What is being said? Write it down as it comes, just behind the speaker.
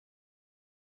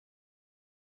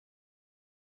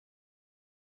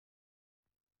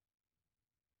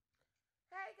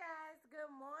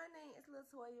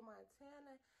Latoya,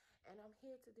 Montana, and I'm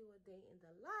here to do a day in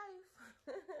the life.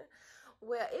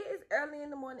 Well, it is early in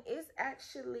the morning. It's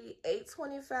actually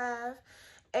 8:25,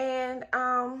 and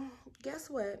guess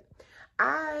what?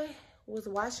 I was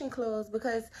washing clothes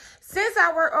because since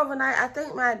I work overnight, I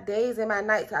think my days and my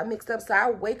nights are mixed up. So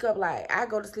I wake up like I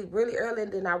go to sleep really early,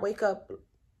 and then I wake up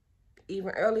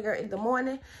even earlier in the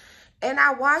morning. And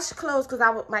I wash clothes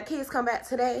because my kids come back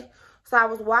today. So I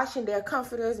was washing their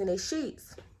comforters and their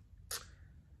sheets.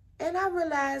 And I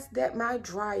realized that my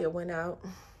dryer went out.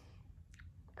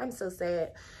 I'm so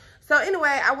sad. So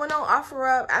anyway, I went on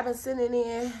OfferUp. I've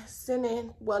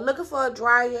been looking for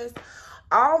dryers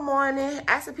all morning.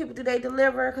 Asking people, do they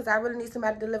deliver? Because I really need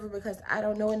somebody to deliver because I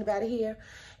don't know anybody here.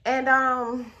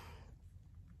 And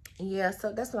yeah,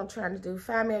 so that's what I'm trying to do.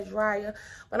 Find me a dryer.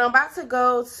 But I'm about to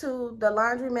go to the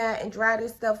laundromat and dry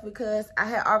this stuff because I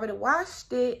had already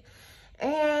washed it.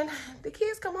 And the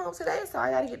kids come home today, so I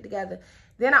got to get together.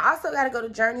 Then I also got to go to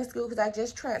Journey School because I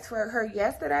just transferred her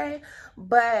yesterday.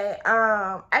 But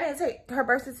I didn't take her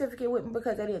birth certificate with me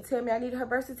because they didn't tell me I needed her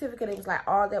birth certificate. It was like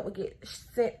all that would get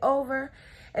sent over.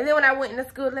 And then when I went into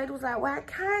school, the lady was like, well, I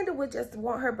kind of would just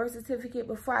want her birth certificate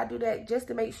before I do that just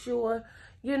to make sure,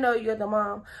 you know, you're the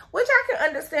mom. Which I can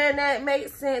understand that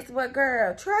makes sense. But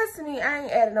girl, trust me, I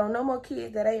ain't adding on no more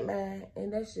kids that ain't mine.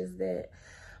 And that's just that.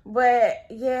 But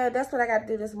yeah, that's what I got to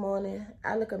do this morning.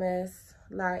 I look a mess.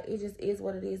 Like, it just is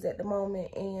what it is at the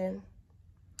moment. And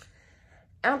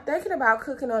I'm thinking about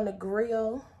cooking on the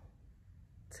grill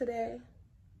today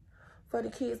for the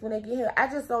kids when they get here. I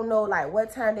just don't know, like,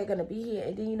 what time they're going to be here.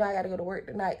 And then, you know, I got to go to work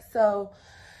tonight. So,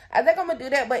 I think I'm going to do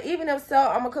that. But even if so,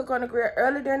 I'm going to cook on the grill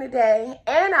early during the day.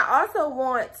 And I also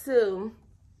want to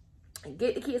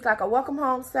get the kids, like, a welcome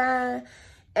home sign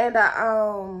and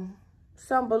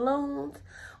some balloons.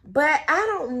 But I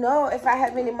don't know if I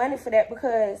have any money for that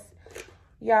because,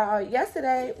 y'all,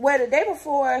 the day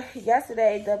before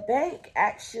yesterday, the bank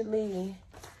actually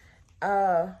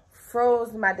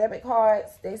froze my debit cards.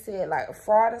 They said like a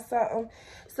fraud or something.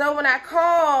 So when I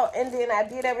called and then I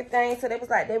did everything, so they was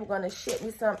like they were gonna ship me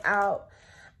some out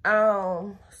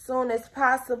soon as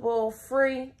possible,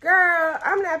 free. Girl,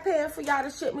 I'm not paying for y'all to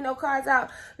ship me no cards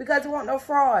out because there won't no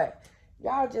fraud.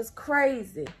 Y'all just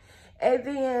crazy. And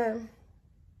then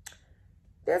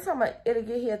that's how much it'll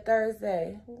get here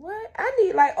Thursday. What? I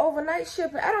need like overnight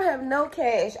shipping. I don't have no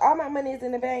cash. All my money is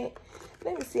in the bank.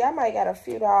 Let me see. I might got a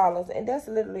few dollars. And that's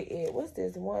literally it. What's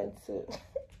this? 1, 2.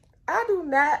 I do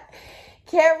not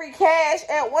carry cash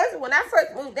at once. When I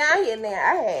first moved down here now,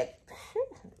 I had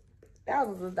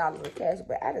thousands of dollars of cash.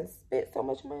 But I done spent so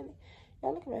much money.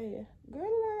 Y'all look right here. Girl,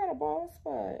 I got a bald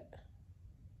spot.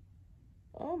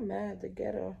 Oh man, the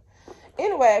ghetto.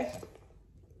 Anyway.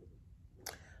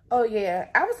 Oh, yeah.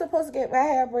 I was supposed to get my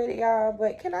hair braided, y'all.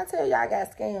 But can I tell y'all I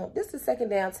got scammed? This is the second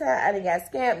damn time I done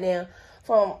got scammed now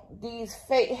from these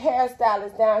fake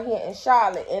hairstylists down here in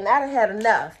Charlotte. And I done had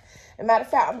enough. As a matter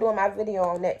of fact, I'm doing my video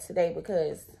on that today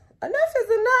because enough is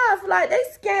enough. Like, they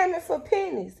scamming for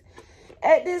pennies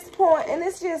at this point. And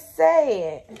it's just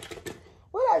sad.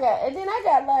 What I got? And then I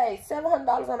got like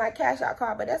 $700 on my cash out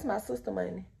card. But that's my sister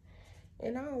money.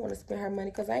 And I don't want to spend her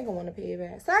money because I ain't going to want to pay it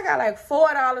back. So I got like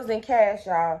 $4 in cash,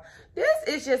 y'all. This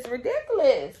is just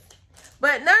ridiculous.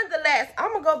 But nonetheless, I'm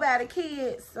going to go buy the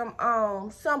kids some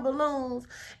balloons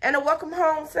and a welcome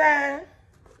home sign.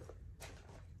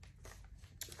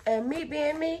 And me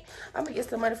being me, I'm going to get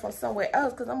some money from somewhere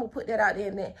else because I'm going to put that out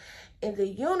there in the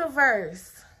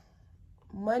universe.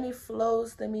 Money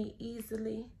flows to me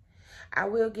easily. I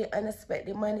will get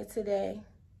unexpected money today.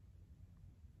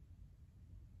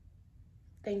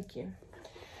 Thank you.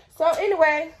 So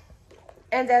anyway,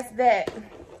 and that's that.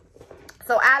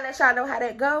 So I'll let y'all know how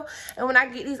that go. And when I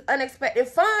get these unexpected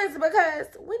funds, because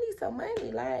we need some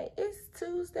money. Like, it's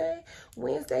Tuesday,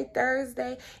 Wednesday,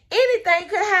 Thursday. Anything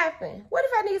could happen. What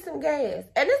if I need some gas?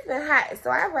 And it's been hot, so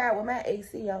I ride with my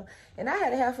AC on. And I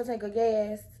had a half a tank of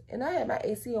gas. And I had my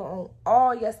AC on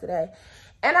all yesterday.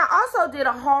 And I also did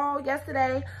a haul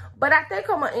yesterday. But I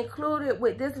think I'm going to include it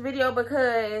with this video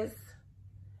because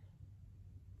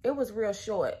it was real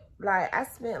short. Like, I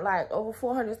spent like over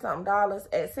 $400 something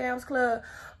at Sam's Club,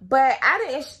 but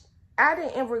I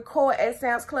didn't record at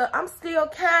Sam's Club. I'm still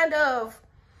kind of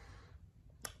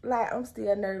like, I'm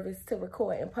still nervous to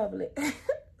record in public.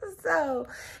 So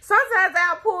sometimes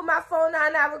I'll pull my phone out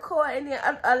and I record, and then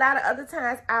a lot of other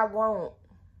times I won't.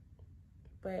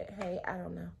 But hey, I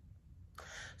don't know.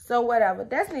 So whatever.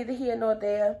 That's neither here nor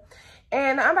there.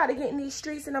 And I'm about to get in these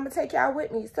streets and I'm gonna take y'all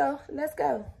with me. So let's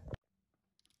go.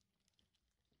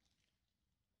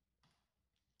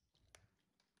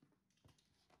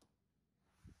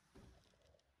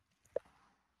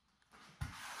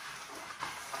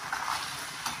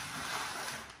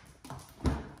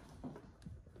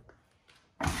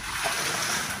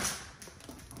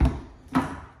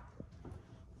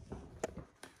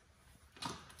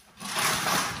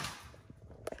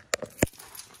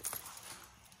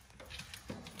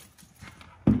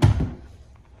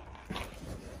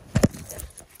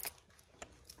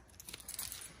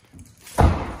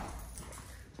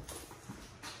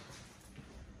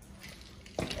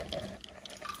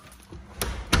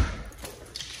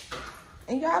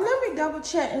 y'all, let me double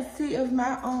check and see if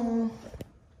my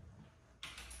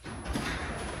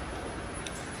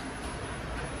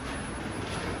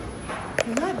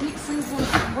deep freezer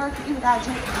is working. Even though I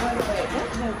drank the water, but that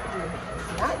junk is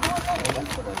not doing that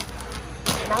yesterday.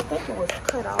 And I think it was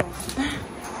cut off.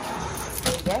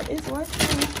 So that is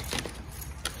working.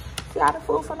 See all the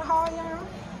food from the hall, y'all?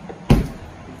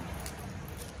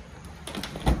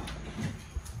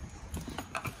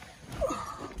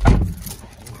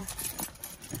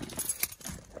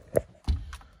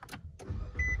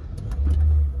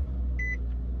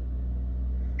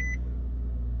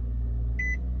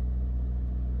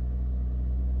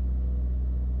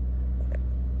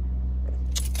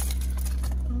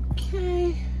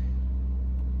 Okay.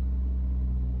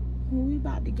 We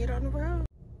about to get on the road.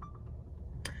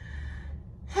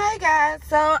 Hey guys,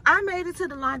 so I made it to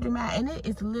the laundromat and it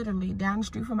is literally down the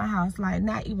street from my house, like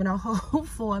not even a whole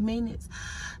 4 minutes.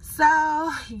 So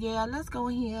yeah, let's go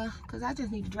in here because I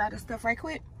just need to dry this stuff right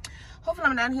quick. Hopefully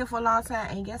I'm down here for a long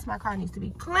time, and yes, my car needs to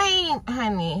be clean,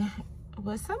 honey,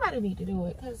 but somebody need to do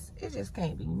it because it just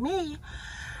can't be me.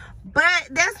 But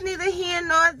that's neither here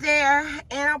nor there,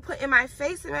 and I'm putting my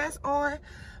face mask on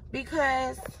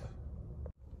because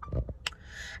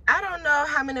I don't know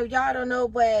how many of y'all don't know,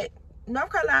 but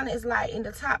North Carolina is like in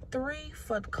the top 3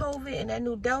 for COVID and that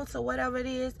new Delta, whatever it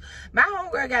is. My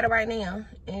homegirl got it right now,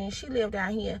 and she live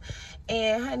down here.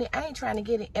 And honey, I ain't trying to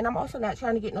get it, and I'm also not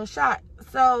trying to get no shot.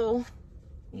 So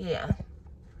yeah,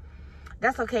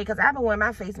 that's okay because I've been wearing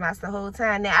my face mask the whole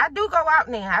time. Now I do go out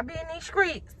now. I be in these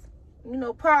streets, you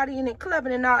know, partying and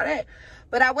clubbing and all that.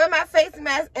 But I wear my face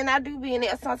mask, and I do be in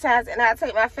there sometimes, and I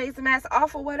take my face mask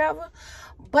off or whatever.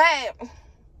 But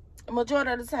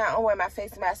majority of the time I wear my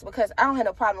face mask because I don't have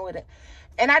no problem with it.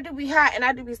 And I do be hot and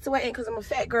I do be sweating because I'm a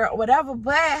fat girl or whatever.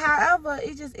 But however,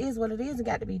 it just is what it is. It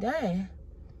got to be done.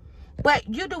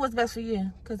 But you do what's best for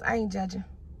you because I ain't judging.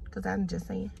 Because I'm just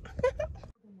saying.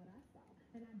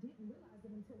 And I didn't realize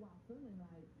it until while feeling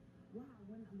like, wow,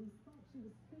 when we spoke, she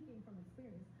was speaking from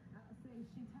experience. I was saying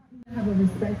she taught me to have a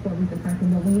respect for Aretha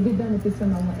Franklin, but when you get done with this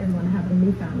film, I want everyone to have a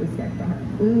newfound respect for her.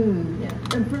 Yeah.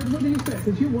 And Fred, what do you say?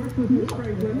 Because you worked with Miss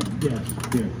Franklin. Yes,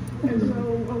 yes. And so,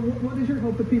 what is your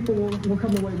hope that people will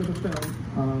come away with the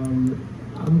film?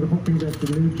 I'm hoping that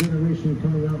the new generation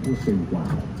coming up will say, wow,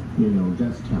 you know,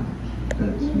 that's talent.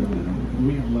 That's, you know,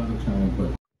 we have a lot of talent,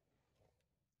 but.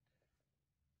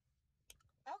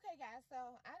 Okay, guys, so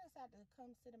I decided to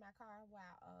come sit in my car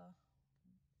while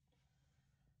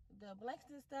the blankets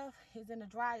and stuff is in the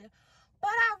dryer. But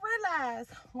I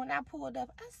realized when I pulled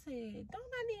up, I said,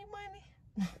 don't I need money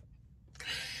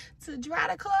to dry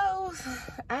the clothes?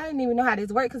 I didn't even know how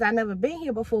this worked because I never been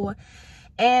here before.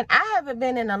 And I haven't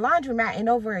been in a laundromat in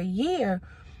over a year.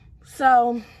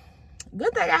 So,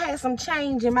 good thing I had some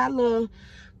change in my little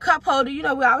cup holder. You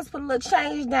know, we always put a little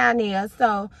change down there.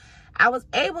 So, I was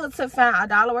able to find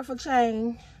 $1 worth of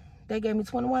change. They gave me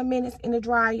 21 minutes in the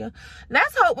dryer.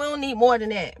 Let's hope we don't need more than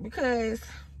that because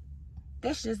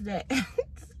that's just that.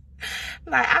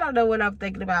 Like, I don't know what I'm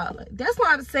thinking about. That's what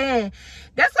I'm saying.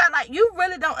 That's why, like, you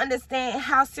really don't understand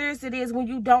how serious it is when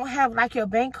you don't have, like, your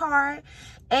bank card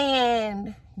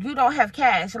and you don't have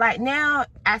cash. Like, now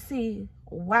I see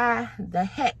why the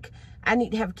heck I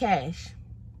need to have cash.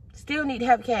 Still need to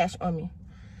have cash on me.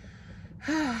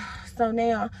 So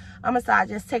now I'm gonna start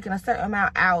just taking a certain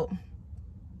amount out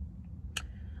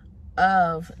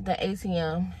of the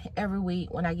ATM every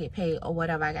week when I get paid or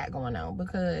whatever I got going on,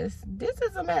 because this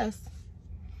is a mess.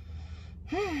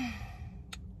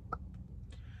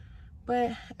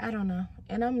 But I don't know,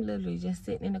 and I'm literally just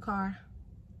sitting in the car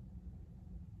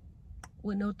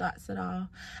with no thoughts at all.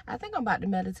 I think I'm about to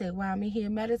meditate while I'm in here,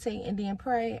 meditate and then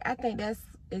pray. I think that's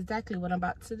exactly what I'm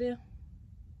about to do.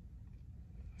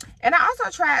 And I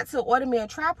also tried to order me a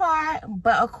tripod,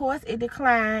 but of course it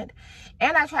declined.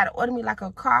 And I tried to order me like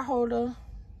a car holder,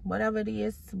 whatever it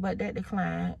is, but that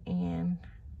declined. And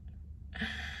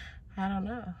I don't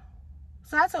know.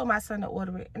 So I told my son to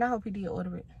order it, and I hope he did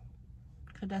order it,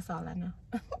 because that's all I know.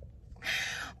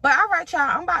 But all right, y'all,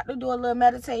 I'm about to do a little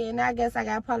meditating. I guess I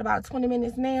got probably about 20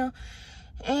 minutes now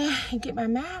and get my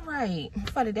mind right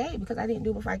for the day, because I didn't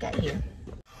do it before I got here.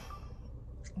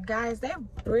 Guys, they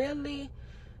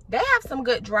have some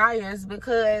good dryers,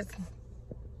 because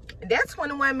that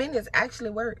 21 minutes actually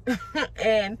work.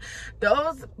 And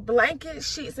those blankets,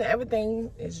 sheets, and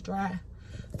everything is dry.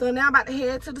 So now I'm about to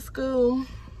head to the school,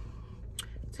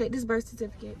 take this birth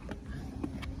certificate.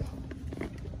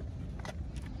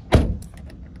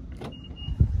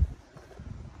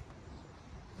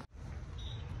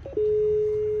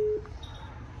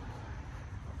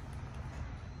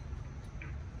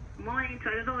 Morning, how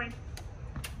are you doing?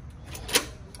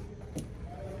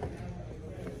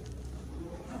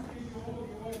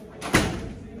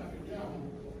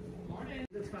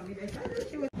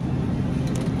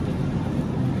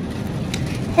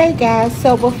 Hey guys,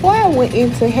 so before I went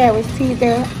into Harris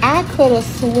Teeter, I could have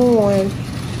sworn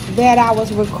that I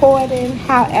was recording.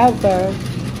 However,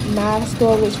 my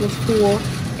storage was full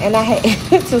and I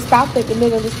had to stop at the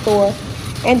middle of the store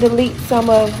and delete some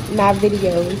of my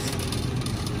videos.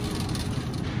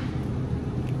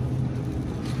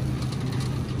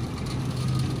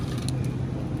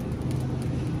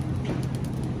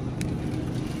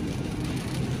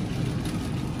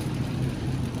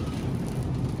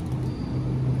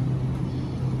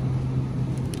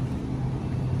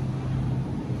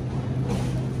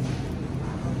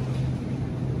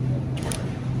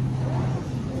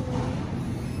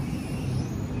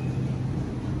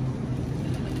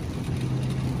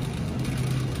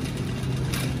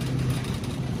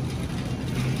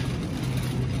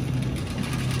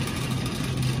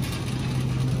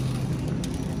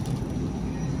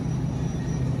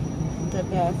 The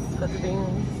best for the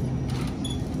beans.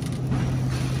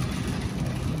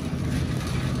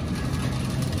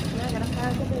 Now I gotta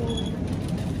find the beans.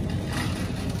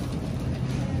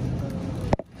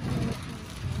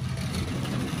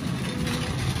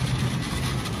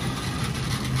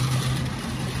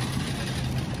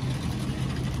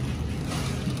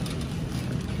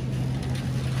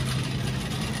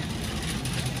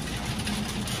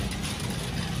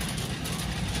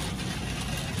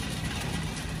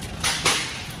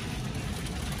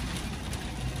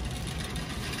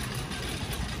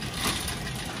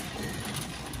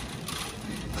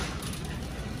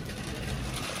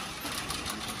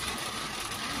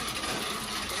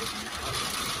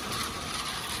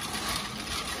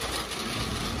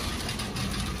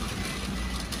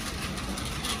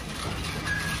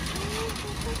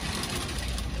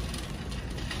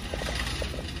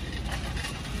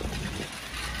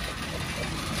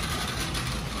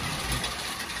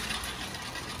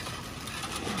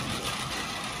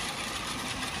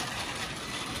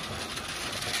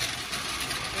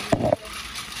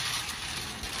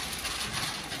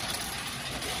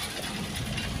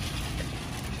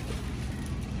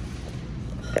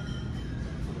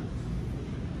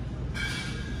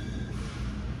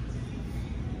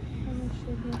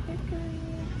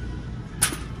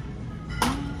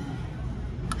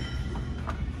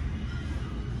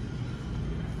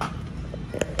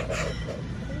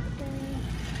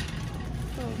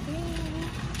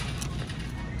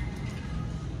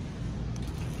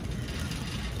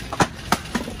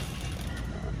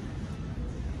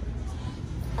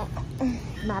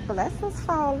 My blessings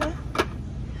falling,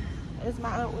 as my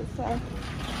aunt would say.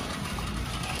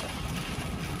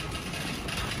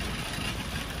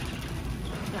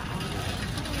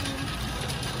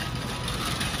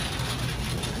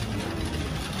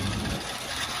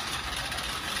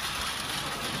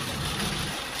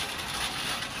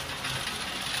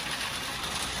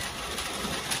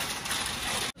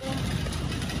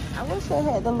 I wish they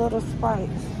had the little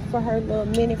Sprites for her little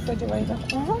mini refrigerator.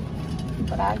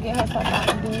 But I'll get her some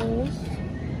Mountain Dews.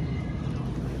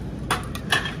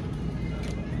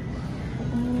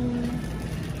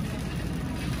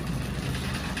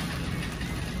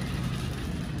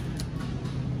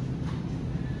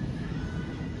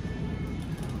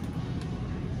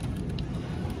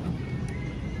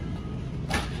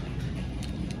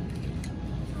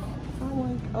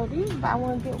 Oh, these buy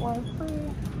one get one free.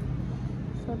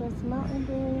 So that's Mountain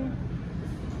Dew.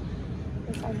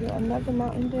 Guess I get another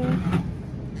Mountain Dew.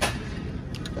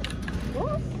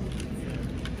 What?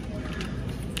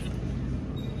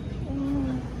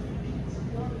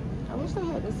 I wish they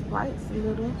had the Sprites a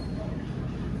little.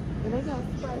 But they got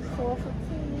Sprites 4 for $10.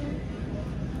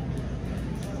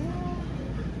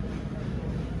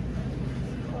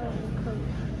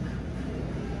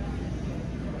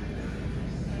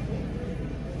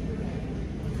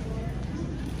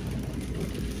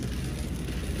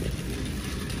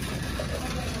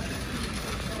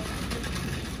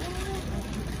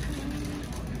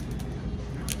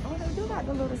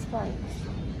 The little Sprites.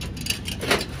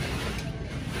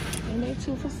 And they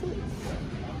 2 for $6. So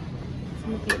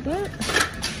I'm gonna get that.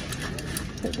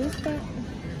 Put this back.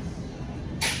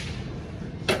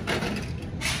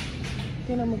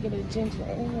 Then I'm gonna get a ginger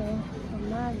ale from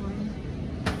my room.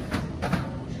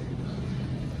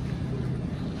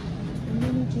 A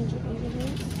mini ginger ale.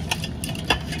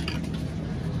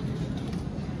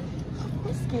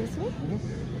 Excuse me.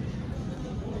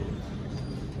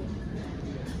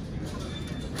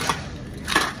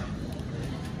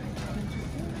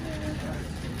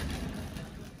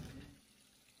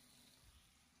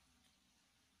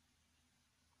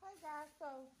 So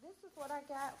this is what I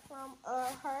got from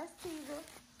Harris Teeter.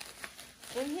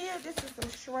 In here, this is some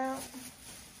shrimp.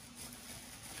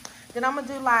 Then I'm gonna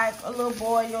do like a little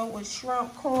boil with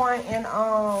shrimp, corn, and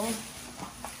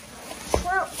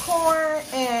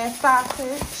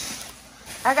sausage.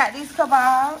 I got these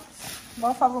kebabs.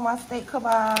 Both of them are steak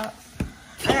kebabs.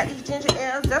 I got these ginger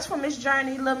ales. That's for Miss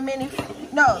Journey, little mini.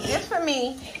 No, this for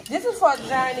me. This is for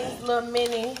Journey's little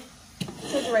mini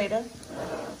refrigerator.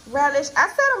 Relish. I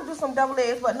said I'm gonna do some double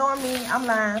eggs, but knowing me, I'm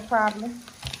lying probably.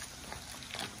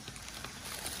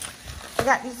 I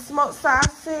got these smoked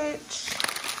sausage,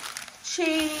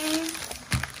 cheese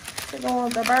to go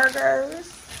on the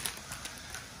burgers.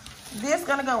 This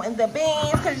gonna go in the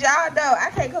beans, cause y'all know I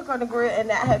can't cook on the grill and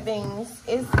not have beans.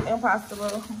 It's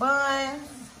impossible. Buns,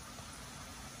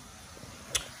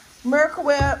 Miracle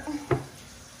Whip.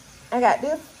 I got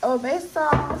this Old Bay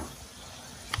sauce,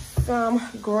 some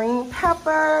green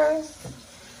peppers,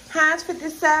 Heinz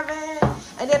 57,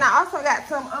 and then I also got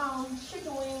some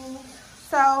chicken wings.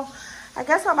 So I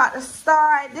guess I'm about to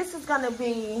start. This is gonna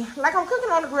be like I'm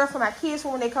cooking on the grill for my kids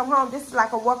for when they come home. This is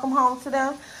like a welcome home to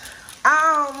them.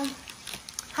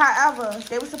 However,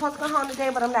 they were supposed to come home today,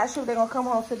 but I'm not sure if they're gonna come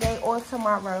home today or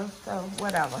tomorrow, so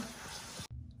whatever.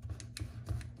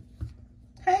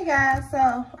 Hey guys,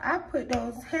 so I put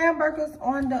those hamburgers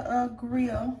on the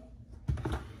grill,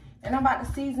 and I'm about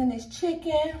to season this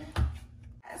chicken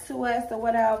to us or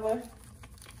whatever.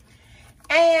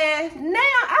 And now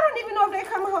I don't even know if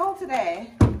they're coming home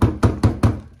today.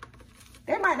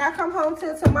 They might not come home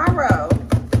till tomorrow.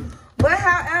 But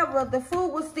however, the food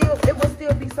will still, it will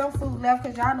still be some food left,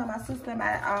 because y'all know my sister and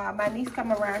my niece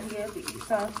come around here to eat.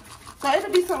 So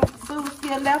it'll be some food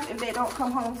still left if they don't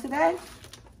come home today.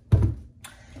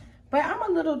 But I'm a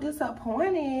little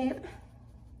disappointed.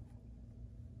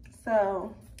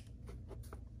 So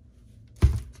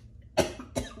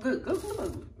good.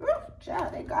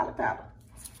 Child, they garlic powder.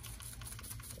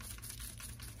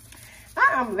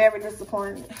 I am very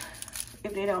disappointed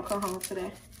if they don't come home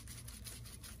today.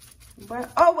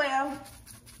 But, oh well,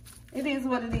 it is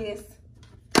what it is.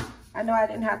 I know I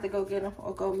didn't have to go get them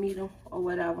or go meet them or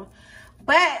whatever.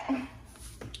 But,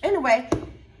 anyway,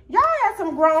 y'all have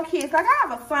some grown kids. Like, I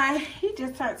have a son. He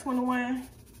just turned 21.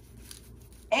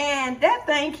 And that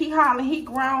thing keep hollering. He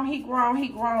grown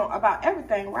about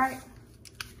everything, right?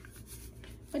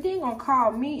 But then gonna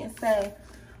call me and say,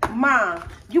 Mom,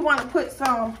 you want to put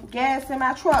some gas in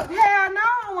my truck? Hell no,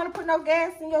 I don't want to put no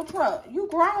gas in your truck. You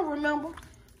grown, remember?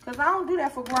 Because I don't do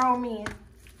that for grown men.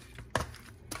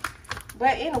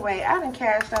 But anyway, I done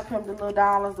cashed out him the little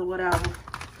dollars or whatever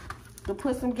to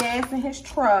put some gas in his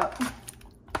truck.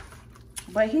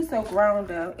 But he's so grown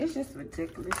though. It's just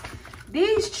ridiculous.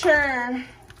 These children,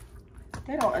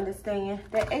 they don't understand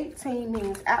that 18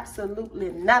 means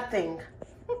absolutely nothing.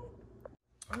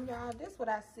 Y'all, this is what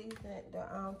I seasoned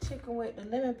the chicken with: the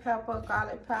lemon pepper,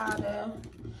 garlic powder,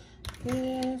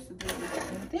 this,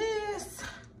 and this.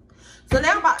 So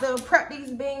now I'm about to prep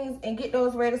these beans and get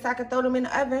those ready so I can throw them in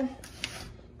the oven.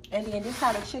 And then this is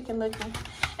how the chicken looking.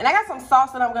 And I got some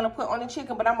sauce that I'm gonna put on the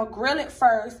chicken, but I'm gonna grill it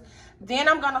first. Then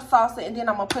I'm gonna sauce it, and then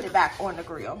I'm gonna put it back on the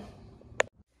grill.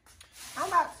 I'm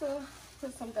about to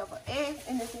put some double eggs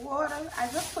in this water. I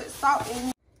just put salt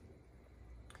in.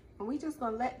 And we just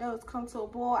gonna let those come to a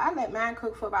boil. I let mine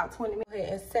cook for about 20 minutes. Go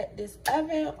ahead and set this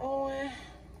oven on.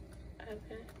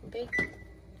 Bake.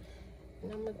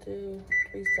 And I'm gonna do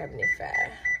 375.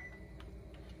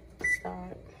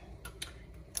 Start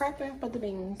prepping for the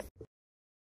beans.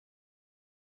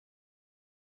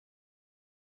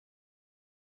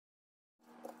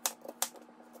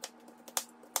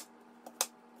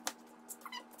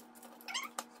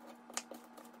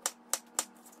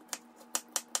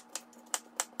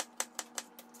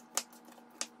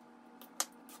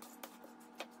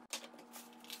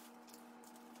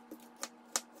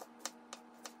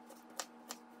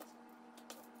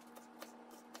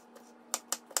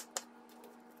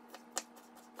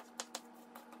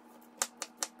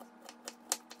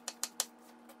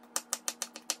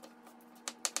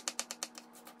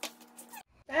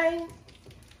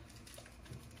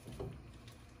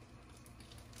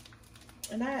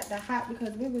 And I got the hot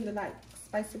because we really like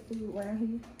spicy food around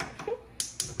here.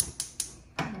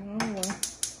 I don't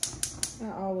know.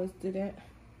 I always do that.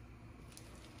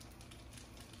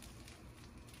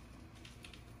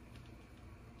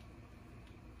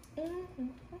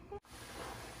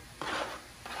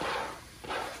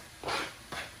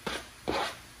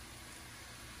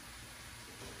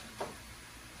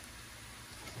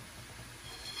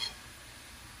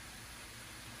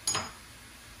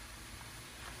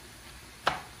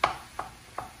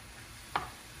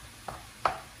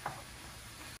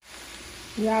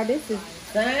 Y'all, this is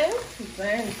done.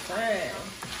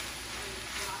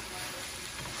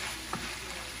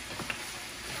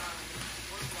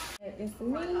 this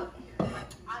meat.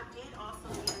 I did also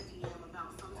get a DM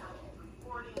about some type of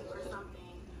recording or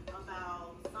something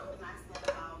about something I said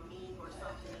about me or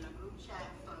something in a group chat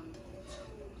from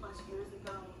 2+ years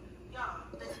ago. Y'all,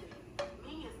 listen,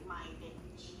 me is my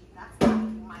bitch. That's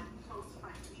my close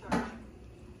friend.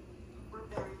 We're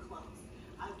very close.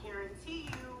 I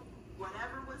guarantee you,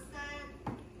 whatever was said,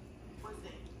 was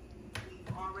it.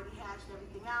 We've already hashed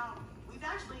everything out. We've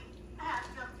actually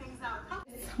hashed up things out.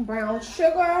 Brown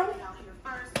sugar.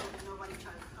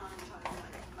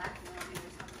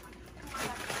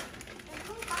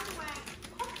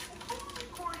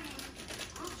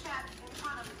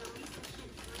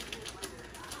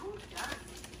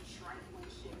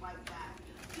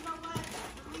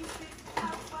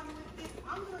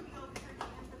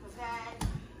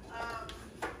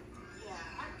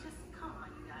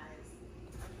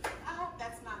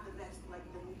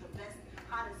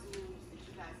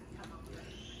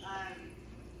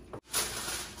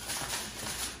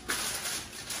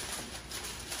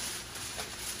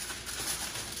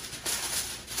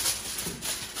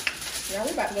 Yeah,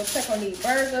 we about to go check on these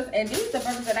burgers. And these are the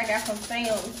burgers that I got from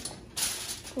Sam's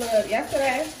Club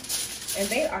yesterday. And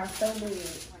they are so good.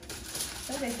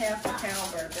 Those are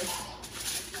half-a-pound burgers.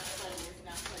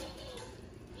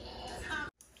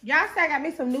 Y'all say I got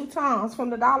me some new tongs from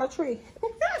the Dollar Tree.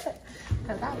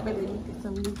 Because I really needed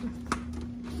some new. I'm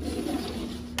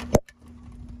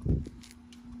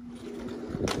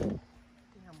going to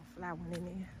fly one in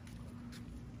there.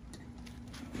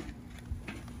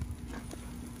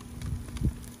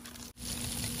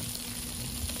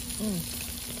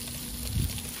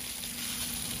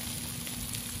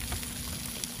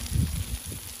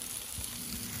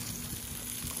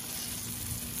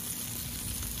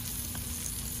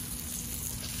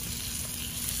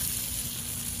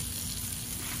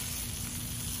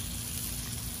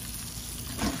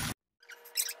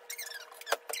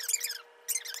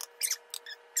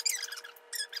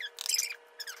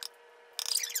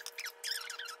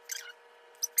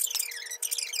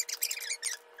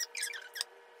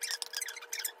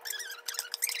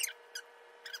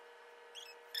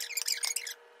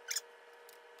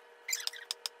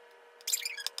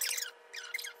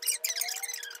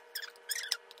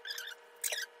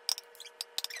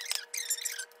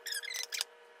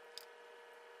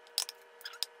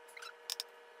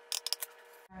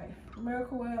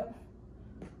 Miracle Whip.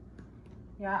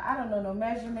 Y'all, I don't know no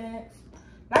measurements.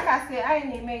 Like I said, I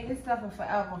ain't even made this stuff in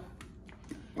forever.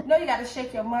 You know you gotta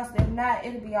shake your mustard. If not,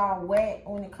 it'll be all wet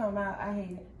when it come out. I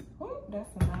hate it. Ooh,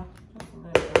 that's enough. Just a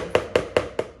little bit.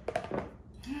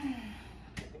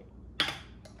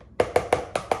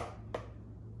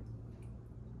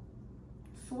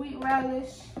 Sweet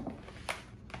relish.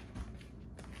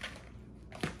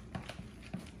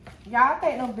 Y'all, I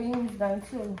think no beans done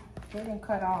too. They didn't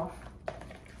cut off.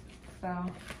 So I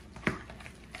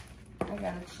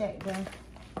gotta check them.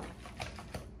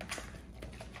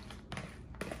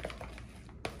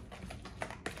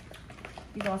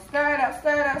 You're gonna stir it up,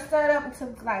 stir it up, stir it up until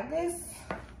it's like this.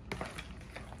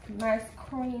 Nice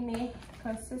creamy,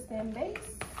 consistent base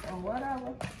or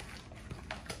whatever.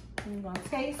 You're gonna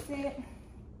taste it.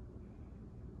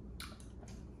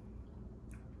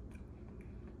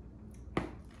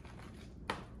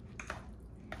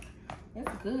 It's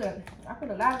good. I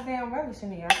put a lot of damn relish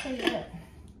in here, I'll tell you that.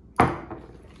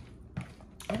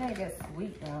 It ain't that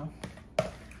sweet though.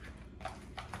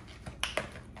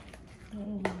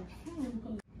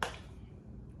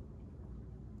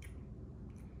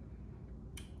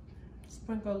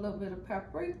 Sprinkle a little bit of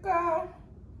paprika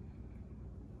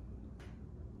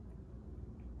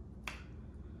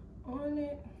on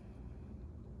it.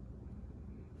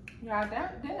 Y'all,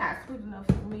 they're not sweet enough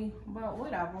for me, but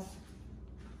whatever.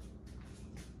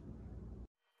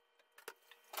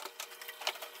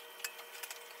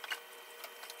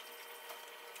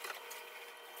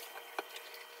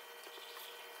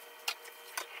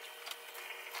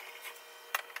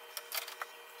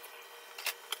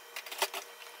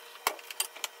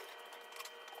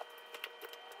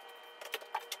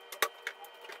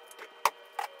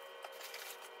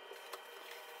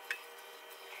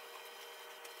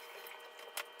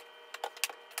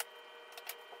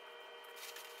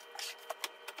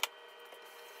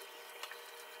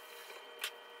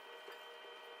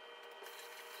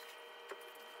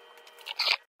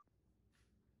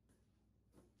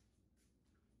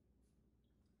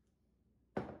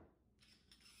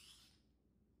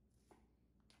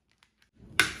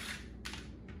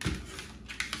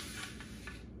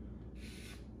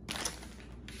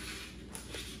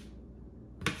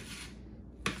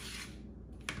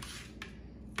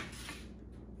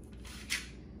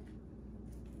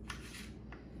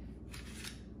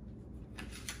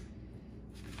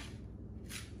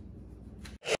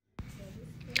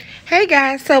 Hey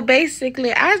guys, so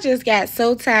basically I just got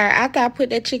so tired. After I put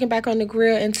that chicken back on the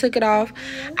grill and took it off,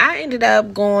 I ended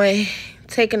up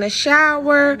taking a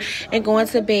shower and going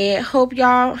to bed. Hope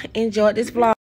y'all enjoyed this vlog.